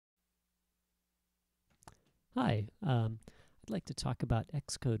Hi, I'd like to talk about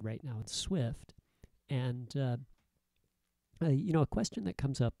Xcode right now in Swift. And, a question that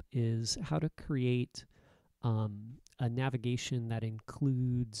comes up is how to create a navigation that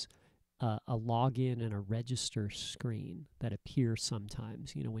includes a login and a register screen that appear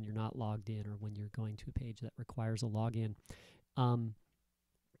sometimes, when you're not logged in or when you're going to a page that requires a login. Um,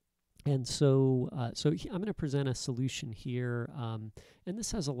 I'm going to present a solution here, and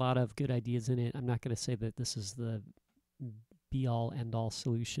this has a lot of good ideas in it. I'm not going to say that this is the be-all, end-all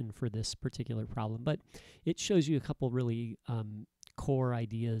solution for this particular problem, but it shows you a couple really core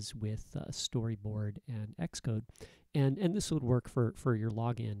ideas with Storyboard and Xcode, and this would work for your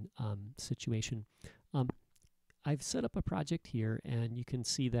login situation. I've set up a project here, and you can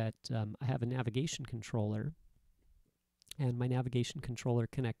see that I have a navigation controller, and my navigation controller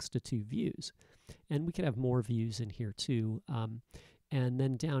connects to two views. And we could have more views in here too. And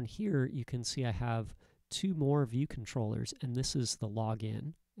then down here, you can see I have two more view controllers, and this is the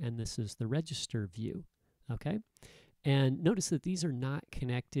login, and this is the register view, okay? And notice that these are not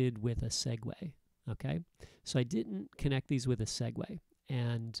connected with a segue, okay? So I didn't connect these with a segue.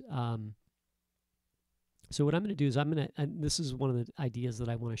 And so what I'm going to do is and this is one of the ideas that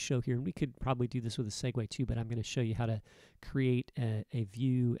I want to show here, and we could probably do this with a segue too, but I'm going to show you how to create a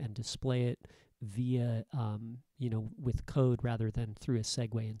view and display it via, with code rather than through a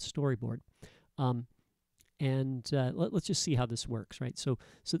segue in Storyboard. Let's just see how this works, right? So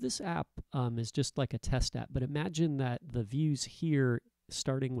this app is just like a test app, but imagine that the views here,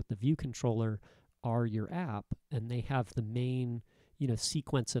 starting with the view controller, are your app, and they have the main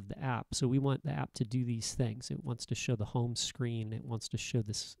sequence of the app. So we want the app to do these things. It wants to show the home screen. It wants to show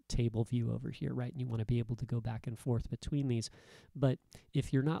this table view over here, right? And you want to be able to go back and forth between these. But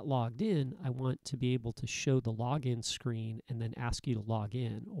if you're not logged in, I want to be able to show the login screen and then ask you to log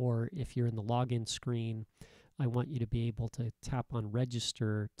in. Or if you're in the login screen, I want you to be able to tap on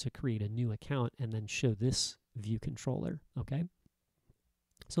register to create a new account and then show this view controller, okay?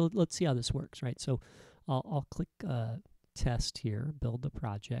 So let's see how this works, right? So I'll click test here, build the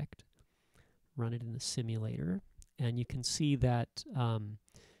project, run it in the simulator, and you can see that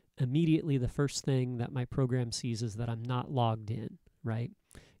immediately the first thing that my program sees is that I'm not logged in, right?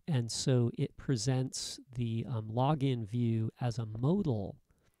 And so it presents the login view as a modal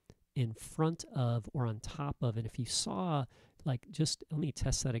in front of or on top of, and if you saw, like, just let me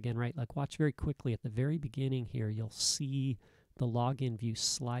test that again, right? Like, watch very quickly at the very beginning here, you'll see the login view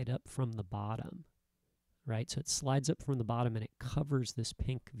slide up from the bottom, right? So it slides up from the bottom and it covers this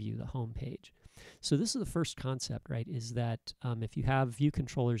pink view, the home page. So this is the first concept, right, is that if you have view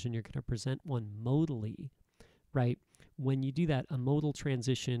controllers and you're going to present one modally, right, when you do that, a modal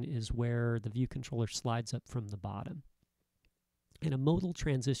transition is where the view controller slides up from the bottom. And a modal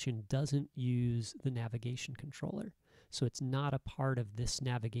transition doesn't use the navigation controller. So it's not a part of this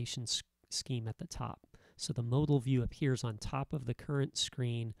navigation scheme at the top. So the modal view appears on top of the current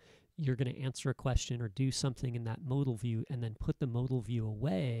screen. You're going to answer a question or do something in that modal view and then put the modal view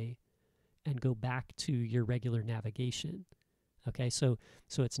away and go back to your regular navigation. Okay, so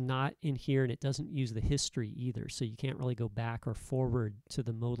it's not in here and it doesn't use the history either, so you can't really go back or forward to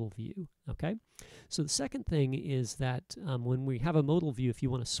the modal view. Okay, so the second thing is that when we have a modal view, if you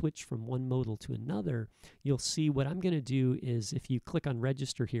want to switch from one modal to another, you'll see what I'm going to do is if you click on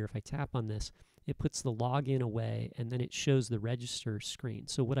register here, if I tap on this, it puts the login away and then it shows the register screen.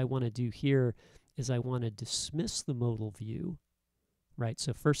 So what I want to do here is I want to dismiss the modal view, right?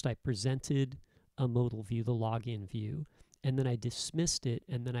 So first I presented a modal view, the login view, and then I dismissed it,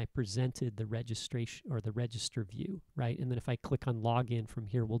 and then I presented the registration or the register view, right? And then if I click on login from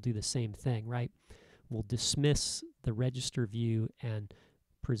here, we'll do the same thing, right? We'll dismiss the register view and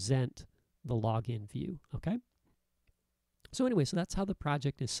present the login view, okay? So anyway, so that's how the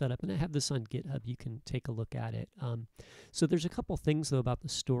project is set up, and I have this on GitHub. You can take a look at it. So there's a couple things, though, about the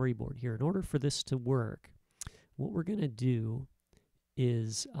storyboard here. In order for this to work, what we're going to do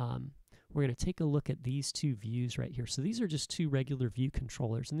is we're going to take a look at these two views right here. So these are just two regular view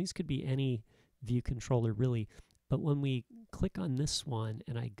controllers, and these could be any view controller really. But when we click on this one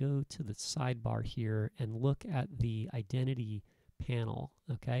and I go to the sidebar here and look at the identity panel,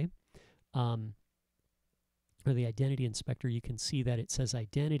 okay, or the identity inspector, you can see that it says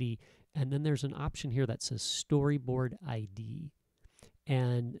identity, and then there's an option here that says Storyboard ID.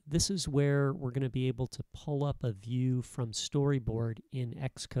 And this is where we're going to be able to pull up a view from Storyboard in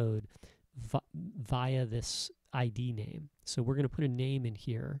Xcode via this ID name. So we're going to put a name in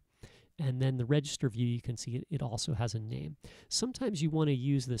here, and then the register view, you can see it also has a name. Sometimes you want to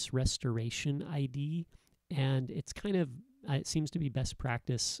use this restoration ID, and it's kind of it seems to be best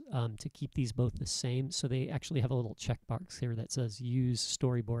practice to keep these both the same. So they actually have a little checkbox here that says use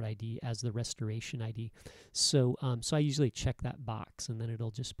Storyboard ID as the restoration ID. So, so I usually check that box, and then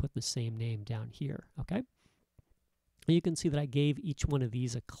it'll just put the same name down here, okay? And you can see that I gave each one of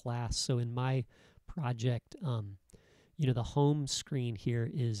these a class. So in my project, you know, the home screen here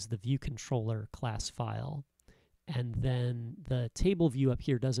is the view controller class file. And then the table view up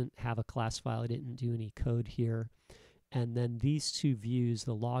here doesn't have a class file. I didn't do any code here. And then these two views,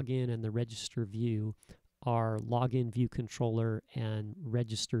 the login and the register view, are login view controller and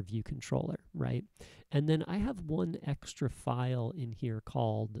register view controller, right? And then I have one extra file in here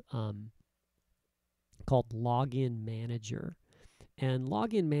called login manager. And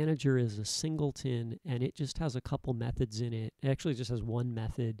login manager is a singleton, and it just has a couple methods in it. It actually just has one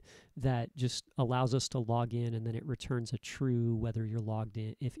method that just allows us to log in, and then it returns a true whether you're logged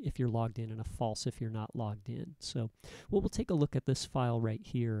in, if you're logged in, and a false if you're not logged in. So we'll take a look at this file right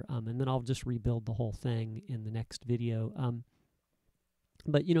here, and then I'll just rebuild the whole thing in the next video.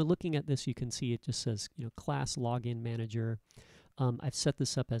 But you know, looking at this, you can see it just says, you know, class login manager. I've set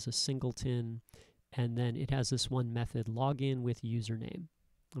this up as a singleton. And then it has this one method, login with username,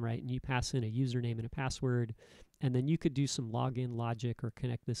 right? And you pass in a username and a password, and then you could do some login logic or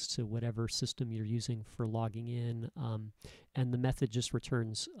connect this to whatever system you're using for logging in, and the method just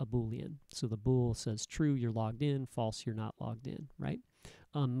returns a Boolean. So the bool says true, you're logged in, false, you're not logged in, right?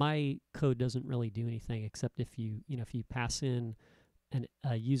 My code doesn't really do anything except if you pass in a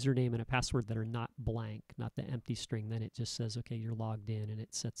username and a password that are not blank, not the empty string, then it just says, okay, you're logged in, and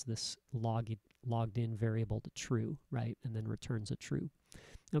it sets this logged in variable to true, right, and then returns a true.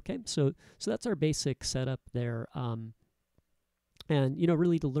 Okay, so that's our basic setup there. And you know,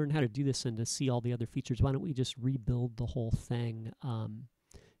 really to learn how to do this and to see all the other features, why don't we just rebuild the whole thing,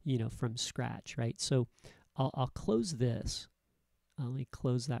 you know, from scratch, right? So I'll close this. Let me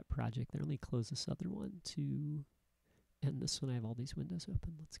close that project there. Let me close this other one too. And this one, I have all these windows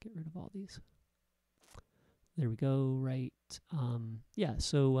open. Let's get rid of all these. There we go, right. Yeah,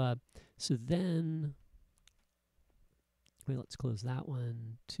 so then, wait, let's close that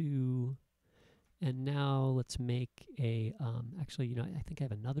one too. And now let's make a, actually, you know, I think I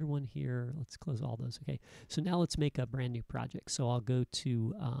have another one here. Let's close all those. Okay, so now let's make a brand new project. So I'll go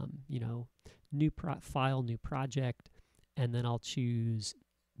to, you know, new file, new project, and then I'll choose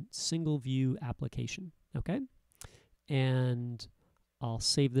single view application, okay? And I'll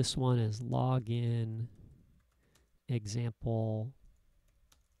save this one as login example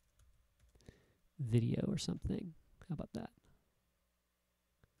video or something. How about that?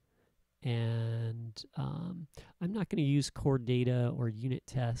 And I'm not going to use core data or unit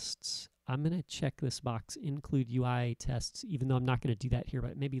tests. I'm going to check this box, include UI tests, even though I'm not going to do that here,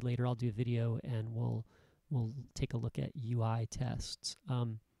 but maybe later I'll do a video and we'll take a look at UI tests.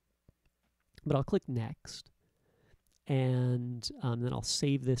 But I'll click next. And then I'll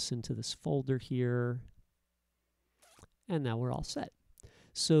save this into this folder here. And now we're all set.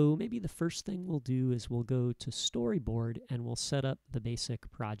 So maybe the first thing we'll do is we'll go to Storyboard and we'll set up the basic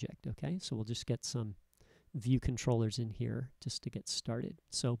project, okay? So we'll just get some view controllers in here just to get started.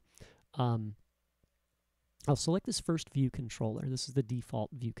 So I'll select this first view controller. This is the default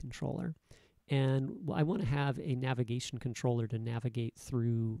view controller. And I want to have a navigation controller to navigate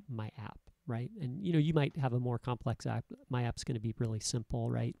through my app, right? And you know, you might have a more complex app. My app's going to be really simple,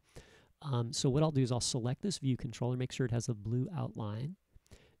 right? So what I'll do is I'll select this view controller, make sure it has a blue outline,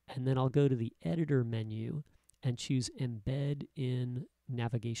 and then I'll go to the editor menu and choose Embed in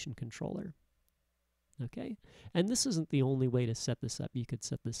Navigation Controller. Okay, and this isn't the only way to set this up. You could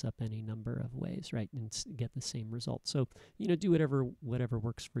set this up any number of ways, right, and get the same result. So, you know, do whatever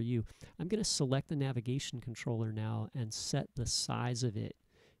works for you. I'm going to select the navigation controller now and set the size of it.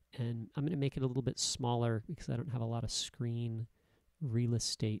 And I'm going to make it a little bit smaller because I don't have a lot of screen real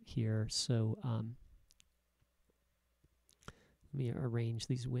estate here. So let me arrange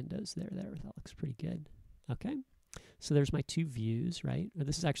these windows there. That looks pretty good. Okay, so there's my two views, right? Or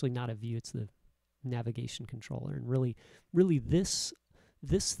this is actually not a view, it's the navigation controller. And really this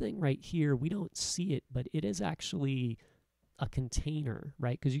thing right here, we don't see it, but it is actually a container,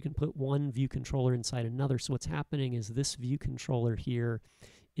 right? Because you can put one view controller inside another. So what's happening is this view controller here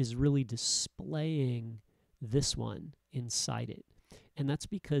is really displaying this one inside it. And that's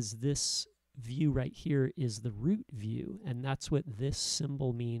because this view right here is the root view, and that's what this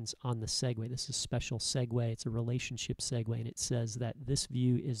symbol means on the segue. This is special segue. It's a relationship segue, and it says that this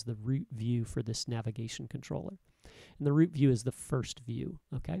view is the root view for this navigation controller. And the root view is the first view,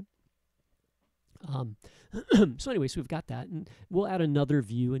 okay? So anyway, so we've got that, and we'll add another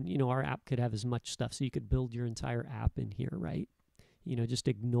view, and our app could have as much stuff, so you could build your entire app in here, right? Just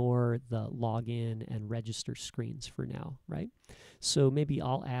ignore the login and register screens for now, right? So maybe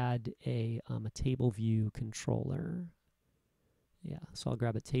I'll add a table view controller. Yeah, so I'll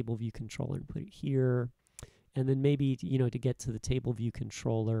grab a table view controller and put it here. And then maybe, to get to the table view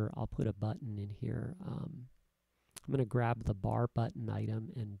controller, I'll put a button in here. I'm going to grab the bar button item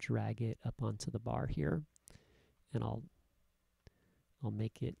and drag it up onto the bar here. And I'll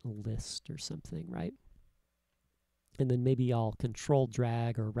make it a list or something, right? And then maybe I'll control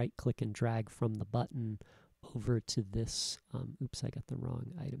drag or right click and drag from the button over to this, oops, I got the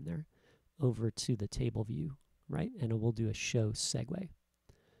wrong item there, over to the table view, right? And we'll do a show segue.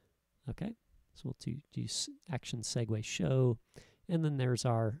 Okay, so we'll do action segue show, and then there's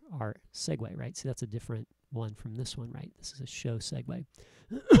our segue, right? So that's a different one from this one, right? This is a show segue.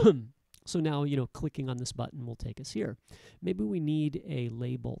 So now, clicking on this button will take us here. Maybe we need a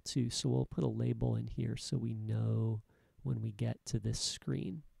label too, so we'll put a label in here so we know when we get to this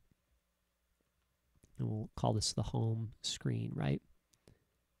screen. And we'll call this the home screen, right?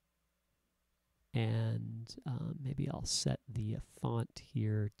 And maybe I'll set the font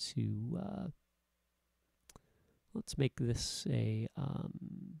here to, let's make this a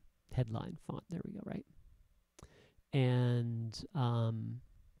headline font. There we go, right? And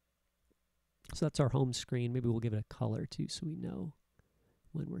so that's our home screen. Maybe we'll give it a color too so we know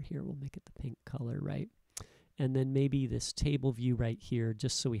when we're here. We'll make it the pink color, right? And then maybe this table view right here,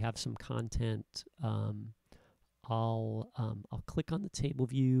 just so we have some content, I'll click on the table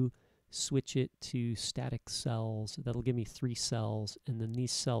view, switch it to static cells. That'll give me 3 cells, and then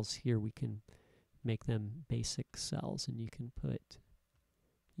these cells here we can make them basic cells, and you can put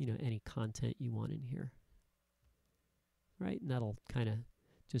any content you want in here, right? And that'll kind of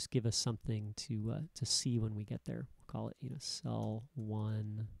just give us something to see when we get there. We'll call it cell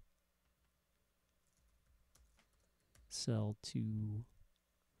 1, cell 2,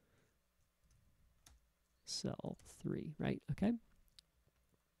 cell 3, right? Okay.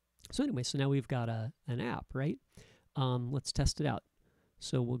 So anyway, so now we've got an app, right? Let's test it out.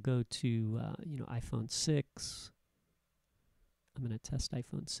 So we'll go to iPhone 6. I'm going to test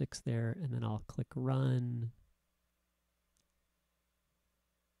iPhone 6 there, and then I'll click Run.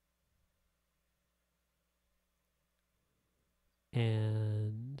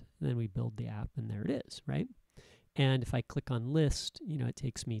 And then we build the app, and there it is, right? And if I click on List, it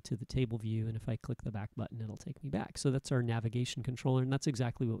takes me to the table view, and if I click the back button, it'll take me back. So that's our navigation controller, and that's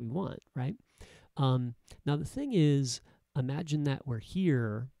exactly what we want, right? Now the thing is, imagine that we're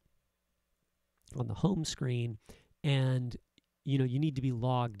here on the home screen, and you need to be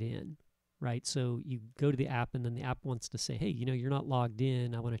logged in, right? So you go to the app, and then the app wants to say, hey, you're not logged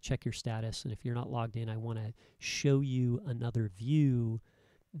in. I want to check your status, and if you're not logged in, I want to show you another view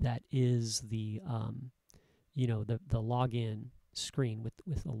that is the the login screen with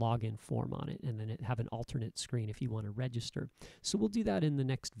a login form on it, and then have an alternate screen if you want to register. So we'll do that in the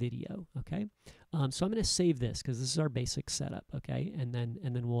next video, okay? So I'm going to save this because this is our basic setup, okay? And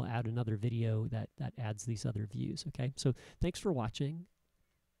then we'll add another video that adds these other views, okay? So thanks for watching.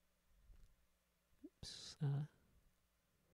 Oops,